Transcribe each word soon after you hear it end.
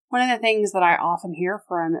One of the things that I often hear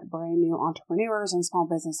from brand new entrepreneurs and small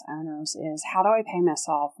business owners is, how do I pay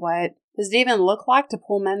myself? What does it even look like to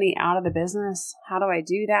pull money out of the business? How do I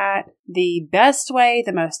do that? The best way,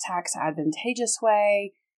 the most tax advantageous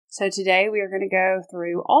way. So today we are going to go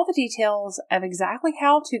through all the details of exactly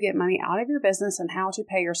how to get money out of your business and how to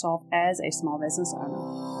pay yourself as a small business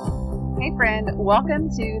owner. Hey friend,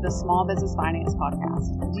 welcome to the Small Business Finance Podcast.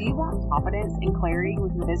 Do you want confidence and clarity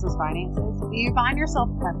with your business finances? Do you find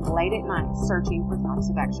yourself up late at night searching for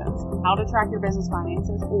tax deductions, how to track your business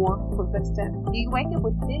finances, or QuickBooks tips? Do you wake up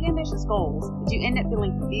with big ambitious goals, but you end up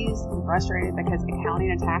feeling confused and frustrated because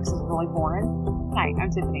accounting and tax is really boring? Hi,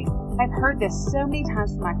 I'm Tiffany. I've heard this so many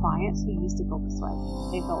times from my clients who used to feel this way.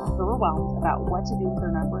 They feel overwhelmed about what to do with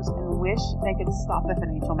their numbers and wish they could stop the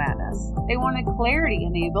financial madness. They wanted clarity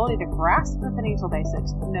and the ability to grasp the financial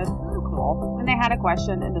basics, know the protocol when they had a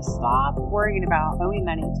question, and to stop worrying about owing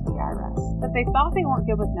money to the IRS. But they thought they weren't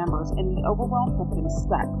good with numbers, and the overwhelm kept them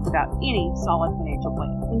stuck without any solid financial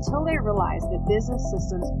plan until they realized that business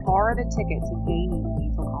systems are the ticket to gaining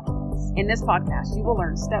financial confidence. In this podcast, you will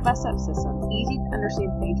learn step-by-step systems, easy to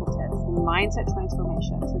understand financial tips, and mindset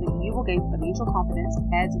transformation so that you will gain financial confidence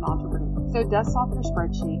as an entrepreneur. So dust off your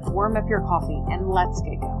spreadsheet, warm up your coffee, and let's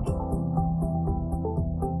get going.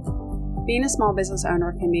 Being a small business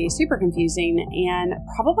owner can be super confusing, and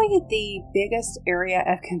probably the biggest area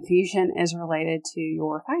of confusion is related to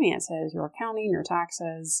your finances, your accounting, your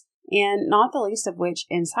taxes, and not the least of which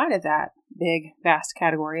inside of that big, vast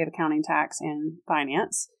category of accounting, tax, and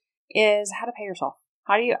finance is how to pay yourself.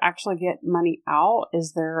 How do you actually get money out?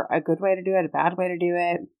 Is there a good way to do it, a bad way to do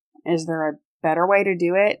it? Is there a better way to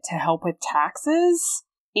do it to help with taxes?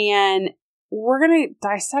 And we're going to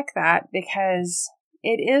dissect that because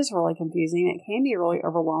it is really confusing. It can be really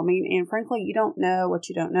overwhelming. And frankly, you don't know what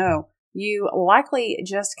you don't know. You likely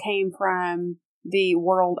just came from the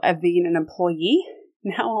world of being an employee.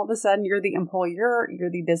 Now all of a sudden you're the employer, you're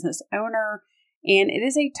the business owner. And it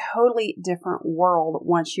is a totally different world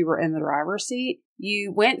once you were in the driver's seat.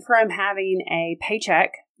 You went from having a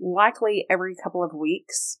paycheck, likely every couple of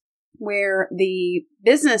weeks, where the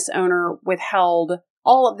business owner withheld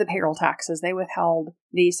all of the payroll taxes. They withheld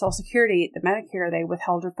the Social Security, the Medicare. They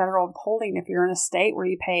withheld your federal withholding. If you're in a state where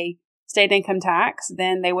you pay state income tax,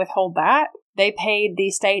 then they withhold that. They paid the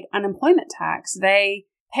state unemployment tax. They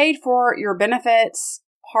paid for your benefits.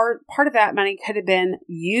 Part of that money could have been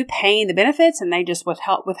you paying the benefits, and they just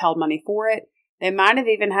withheld money for it. They might have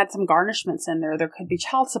even had some garnishments in there. There could be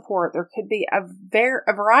child support. There could be a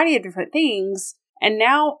variety of different things. And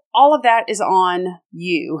now all of that is on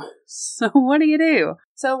you. So what do you do?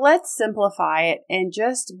 So let's simplify it and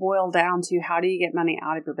just boil down to, how do you get money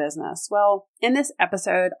out of your business? Well, in this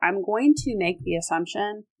episode, I'm going to make the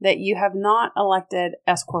assumption that you have not elected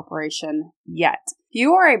S Corporation yet. If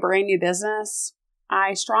you are a brand new business,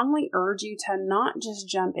 I strongly urge you to not just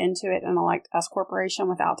jump into it and elect S Corporation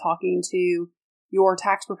without talking to your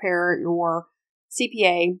tax preparer, your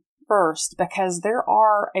CPA first, because there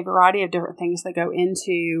are a variety of different things that go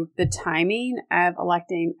into the timing of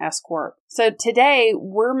electing S Corp. So today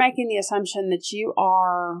we're making the assumption that you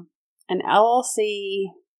are an LLC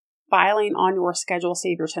filing on your Schedule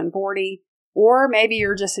C of your 1040, or maybe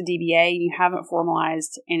you're just a DBA and you haven't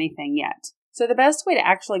formalized anything yet. So the best way to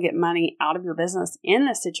actually get money out of your business in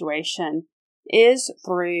this situation is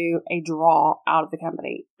through a draw out of the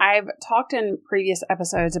company. I've talked in previous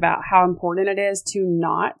episodes about how important it is to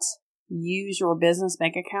not use your business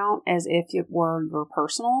bank account as if it were your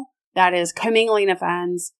personal. That is commingling of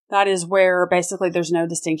funds. That is where basically there's no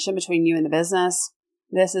distinction between you and the business.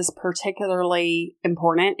 This is particularly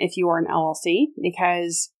important if you are an LLC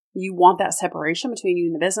because you want that separation between you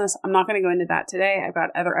and the business. I'm not going to go into that today. I've got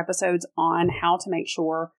other episodes on how to make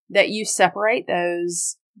sure that you separate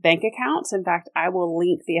those bank accounts. In fact, I will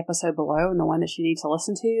link the episode below and the one that you need to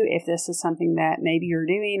listen to if this is something that maybe you're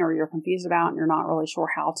doing or you're confused about and you're not really sure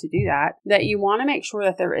how to do that you want to make sure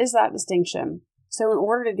that there is that distinction. So in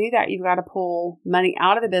order to do that, you've got to pull money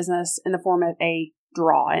out of the business in the form of a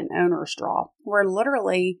draw, an owner's draw, where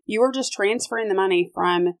literally you are just transferring the money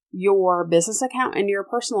from your business account into your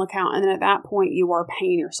personal account. And then at that point, you are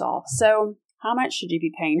paying yourself. So how much should you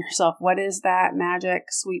be paying yourself? What is that magic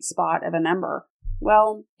sweet spot of a number?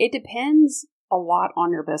 Well, it depends a lot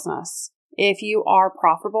on your business. If you are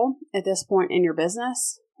profitable at this point in your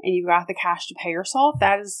business and you've got the cash to pay yourself,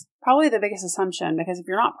 that is probably the biggest assumption, because if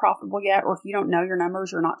you're not profitable yet, or if you don't know your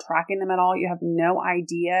numbers, you're not tracking them at all, you have no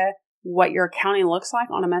idea what your accounting looks like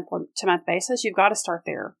on a month-to-month basis, you've got to start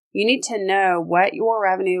there. You need to know what your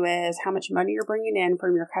revenue is, how much money you're bringing in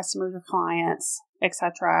from your customers or clients,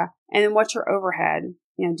 etc., and then what's your overhead.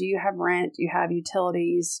 Do you have rent? Do you have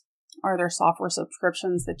utilities? Are there software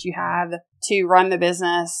subscriptions that you have to run the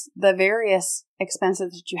business? The various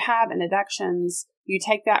expenses that you have and deductions, you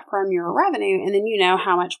take that from your revenue and then you know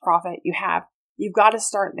how much profit you have. You've got to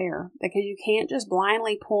start there because you can't just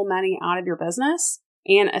blindly pull money out of your business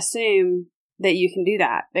and assume that you can do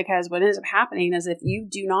that, because what ends up happening is if you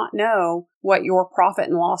do not know what your profit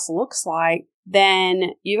and loss looks like,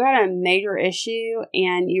 then you've got a major issue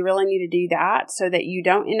and you really need to do that so that you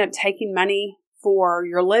don't end up taking money for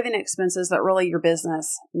your living expenses that really your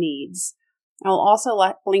business needs. I'll also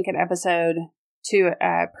link an episode to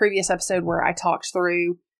a previous episode where I talked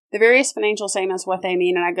through the various financial statements, what they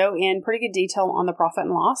mean, and I go in pretty good detail on the profit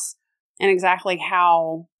and loss and exactly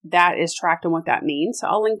how that is tracked and what that means. So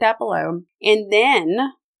I'll link that below. And then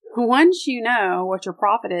once you know what your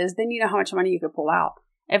profit is, then you know how much money you could pull out.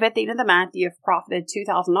 If at the end of the month you've profited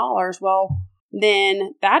 $2,000, well,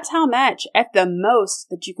 then that's how much at the most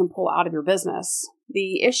that you can pull out of your business.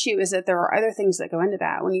 The issue is that there are other things that go into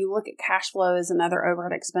that. When you look at cash flows and other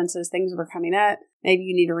overhead expenses, things that are coming up, maybe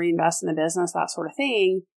you need to reinvest in the business, that sort of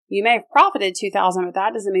thing. You may have profited $2,000, but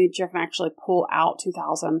that doesn't mean that you can actually pull out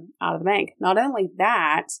 $2,000 out of the bank. Not only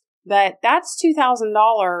that, but that's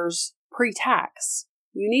 $2,000 pre-tax.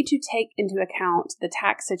 You need to take into account the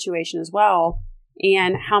tax situation as well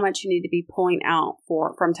and how much you need to be pulling out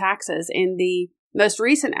from taxes. In the most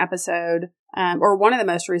recent episode, or one of the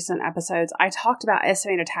most recent episodes, I talked about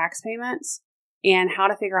estimated tax payments and how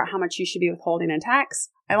to figure out how much you should be withholding in tax.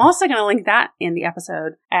 I'm also going to link that in the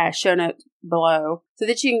episode show note below so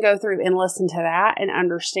that you can go through and listen to that and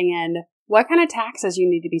understand what kind of taxes you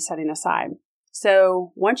need to be setting aside.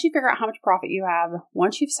 So once you figure out how much profit you have,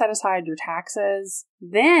 once you've set aside your taxes,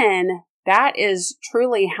 then that is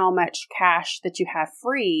truly how much cash that you have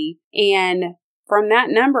free. And from that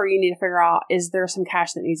number, you need to figure out, is there some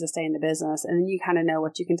cash that needs to stay in the business? And then you kind of know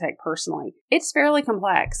what you can take personally. It's fairly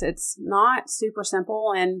complex. It's not super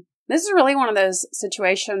simple. And this is really one of those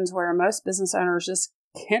situations where most business owners just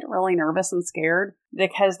get really nervous and scared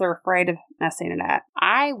because they're afraid of messing it up.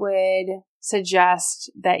 I would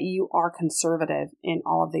suggest that you are conservative in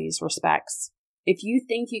all of these respects. If you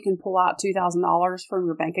think you can pull out $2,000 from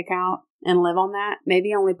your bank account and live on that,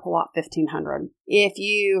 maybe only pull out $1,500. If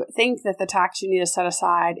you think that the tax you need to set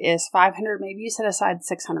aside is $500, maybe you set aside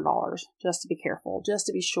 $600 just to be careful, just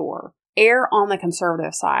to be sure. Err on the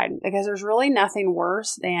conservative side, because there's really nothing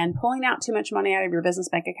worse than pulling out too much money out of your business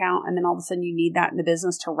bank account and then all of a sudden you need that in the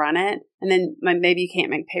business to run it. And then maybe you can't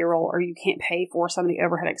make payroll or you can't pay for some of the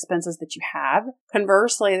overhead expenses that you have.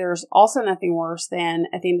 Conversely, there's also nothing worse than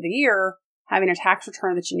at the end of the year, having a tax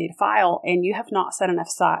return that you need to file and you have not set enough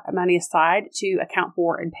money aside to account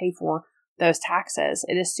for and pay for those taxes.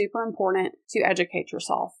 It is super important to educate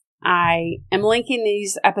yourself. I am linking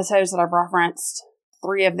these episodes that I've referenced,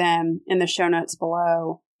 3 of them, in the show notes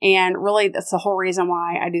below. And really, that's the whole reason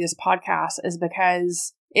why I do this podcast, is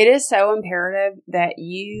because it is so imperative that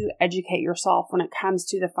you educate yourself when it comes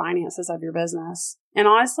to the finances of your business. And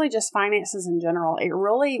honestly, just finances in general. It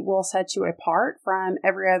really will set you apart from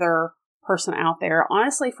every other person out there.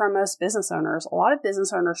 Honestly, from most business owners, a lot of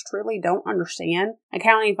business owners truly don't understand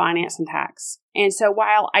accounting, finance, and tax. And so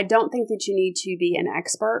while I don't think that you need to be an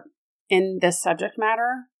expert in this subject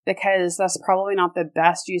matter, because that's probably not the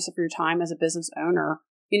best use of your time as a business owner,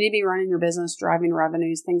 you need to be running your business, driving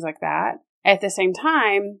revenues, things like that. At the same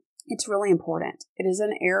time, it's really important. It is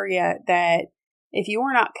an area that if you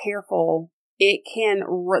are not careful, it can,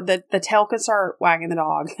 the tail can start wagging the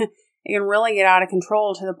dog. It can really get out of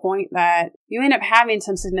control to the point that you end up having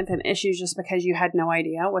some significant issues just because you had no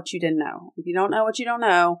idea what you didn't know. If you don't know what you don't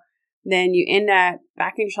know, then you end up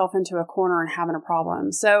backing yourself into a corner and having a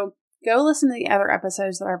problem. So go listen to the other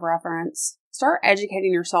episodes that I've referenced. Start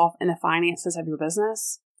educating yourself in the finances of your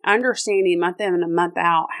business, understanding month in and month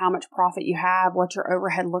out how much profit you have, what your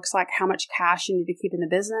overhead looks like, how much cash you need to keep in the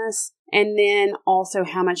business, and then also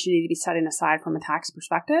how much you need to be setting aside from a tax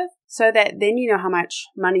perspective so that then you know how much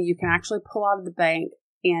money you can actually pull out of the bank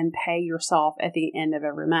and pay yourself at the end of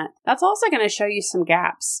every month. That's also going to show you some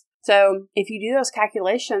gaps. So if you do those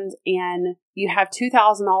calculations and you have $2,000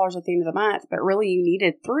 at the end of the month, but really you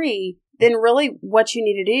needed $3,000, then really what you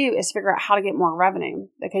need to do is figure out how to get more revenue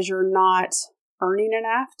because you're not earning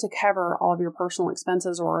enough to cover all of your personal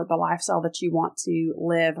expenses or the lifestyle that you want to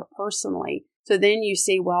live personally. So then you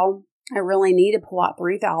see, well, I really need to pull out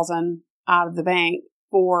 $3,000 out of the bank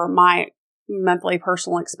for my monthly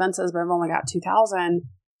personal expenses, but I've only got $2,000.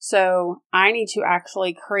 So I need to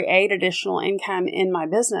actually create additional income in my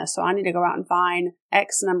business. So I need to go out and find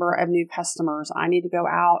X number of new customers. I need to go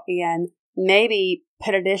out and maybe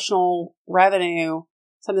put additional revenue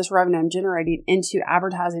some of this revenue I'm generating into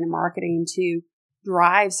advertising and marketing to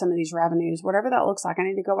drive some of these revenues, whatever that looks like. I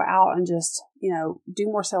need to go out and just, do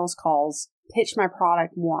more sales calls, pitch my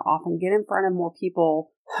product more often, get in front of more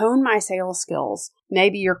people, hone my sales skills.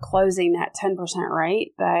 Maybe you're closing at 10%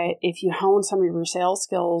 rate, but if you hone some of your sales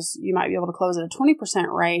skills, you might be able to close at a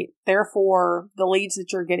 20% rate. Therefore, the leads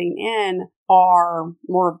that you're getting in are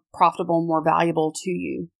more profitable, more valuable to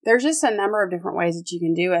you. There's just a number of different ways that you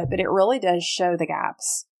can do it, but it really does show the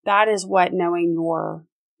gaps. That is what knowing your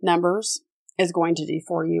numbers is going to do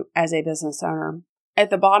for you as a business owner. At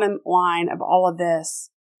the bottom line of all of this,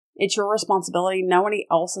 it's your responsibility. Nobody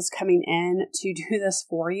else is coming in to do this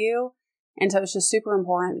for you. And so it's just super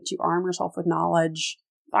important that you arm yourself with knowledge.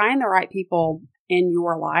 Find the right people in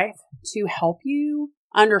your life to help you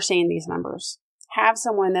understand these numbers. Have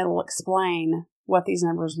someone that will explain what these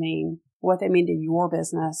numbers mean, what they mean to your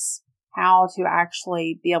business, how to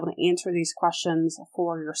actually be able to answer these questions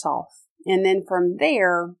for yourself. And then from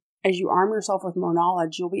there, as you arm yourself with more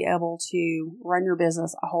knowledge, you'll be able to run your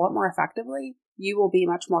business a whole lot more effectively. You will be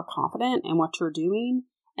much more confident in what you're doing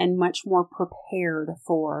and much more prepared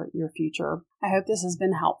for your future. I hope this has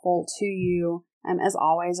been helpful to you. As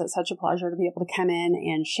always, it's such a pleasure to be able to come in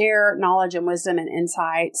and share knowledge and wisdom and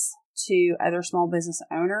insights to other small business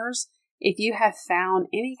owners. If you have found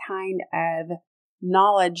any kind of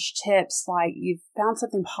knowledge, tips, like you've found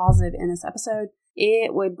something positive in this episode,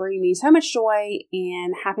 it would bring me so much joy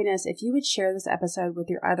and happiness if you would share this episode with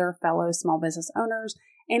your other fellow small business owners,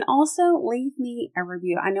 and also leave me a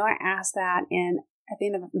review. I know I asked that at the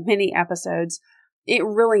end of many episodes. It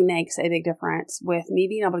really makes a big difference with me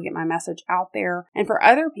being able to get my message out there and for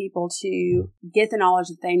other people to get the knowledge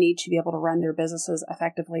that they need to be able to run their businesses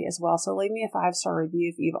effectively as well. So leave me a 5-star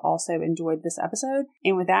review if you've also enjoyed this episode.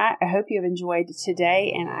 And with that, I hope you have enjoyed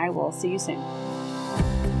today, and I will see you soon.